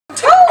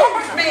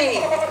me.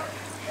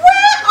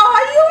 Where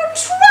are your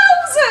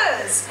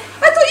trousers?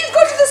 I thought you'd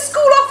go to the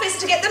school office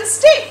to get them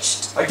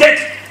stitched. I did.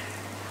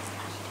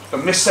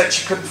 But Miss said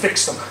she couldn't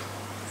fix them.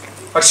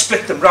 I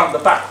split them round the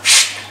back.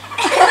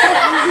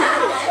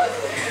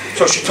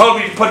 So she told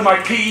me to put my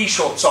PE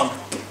shorts on.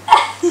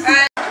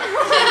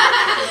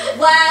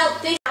 Well,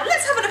 now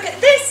let's have a look at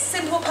this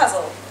simple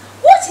puzzle.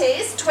 What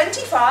is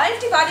 25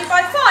 divided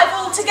by 5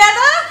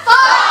 altogether?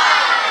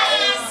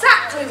 5!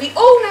 Exactly, we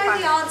all know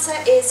the answer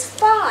is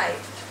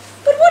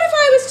 5. But what if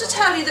I was to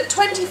tell you that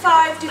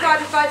 25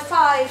 divided by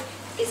 5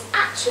 is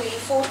actually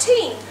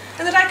 14,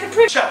 and that I could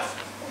prove...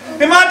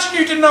 Imagine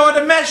you didn't know how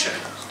to measure,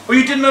 or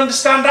you didn't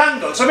understand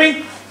angles. I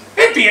mean,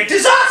 it'd be a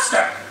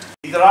disaster.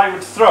 Either I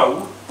would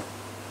throw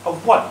a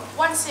 1.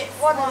 1 6.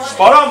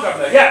 Spot on,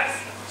 Governor, yeah.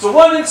 So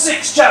 1 in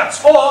 6 chance,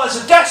 or as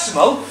a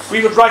decimal,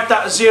 we would write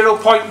that as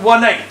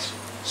 0.18.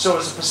 So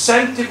as a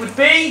percent, it would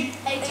be...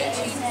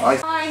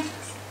 18.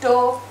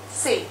 Door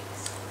C.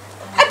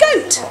 A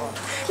goat.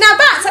 Now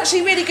that's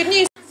actually really good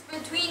news.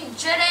 Between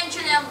jet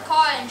engine and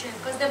car engine,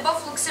 because they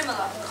both look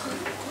similar.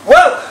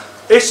 Well,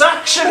 it's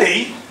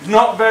actually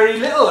not very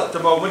little at the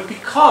moment,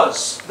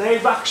 because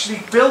they've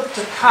actually built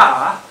a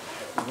car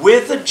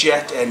with a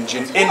jet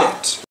engine in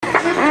it.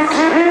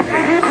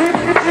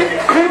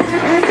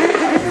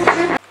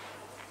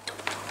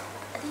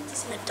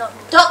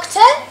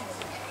 Doctor?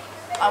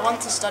 I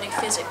want to study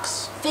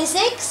physics.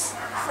 Physics?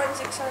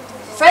 Forensic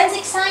scientist.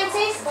 Forensic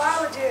scientist?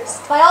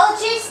 Biologist.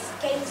 Biologist?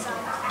 Game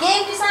designer.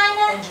 Game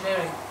designer?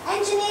 Engineering.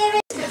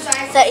 Engineering?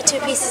 32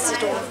 pieces to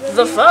do.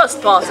 The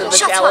first part of the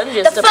challenge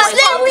is to find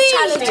out the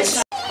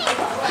challenges.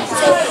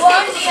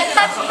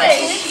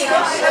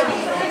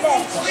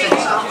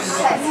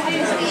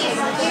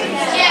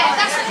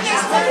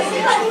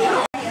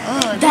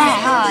 Oh, that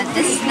hard.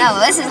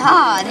 This is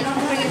hard.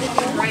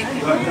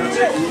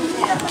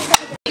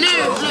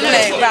 Blue.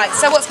 Right,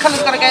 so what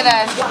colour's got to go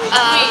there?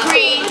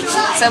 Green.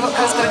 So what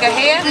colour's got to go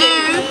here?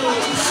 Blue.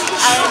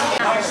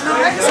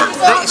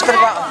 It's got to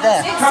go out of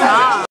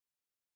there.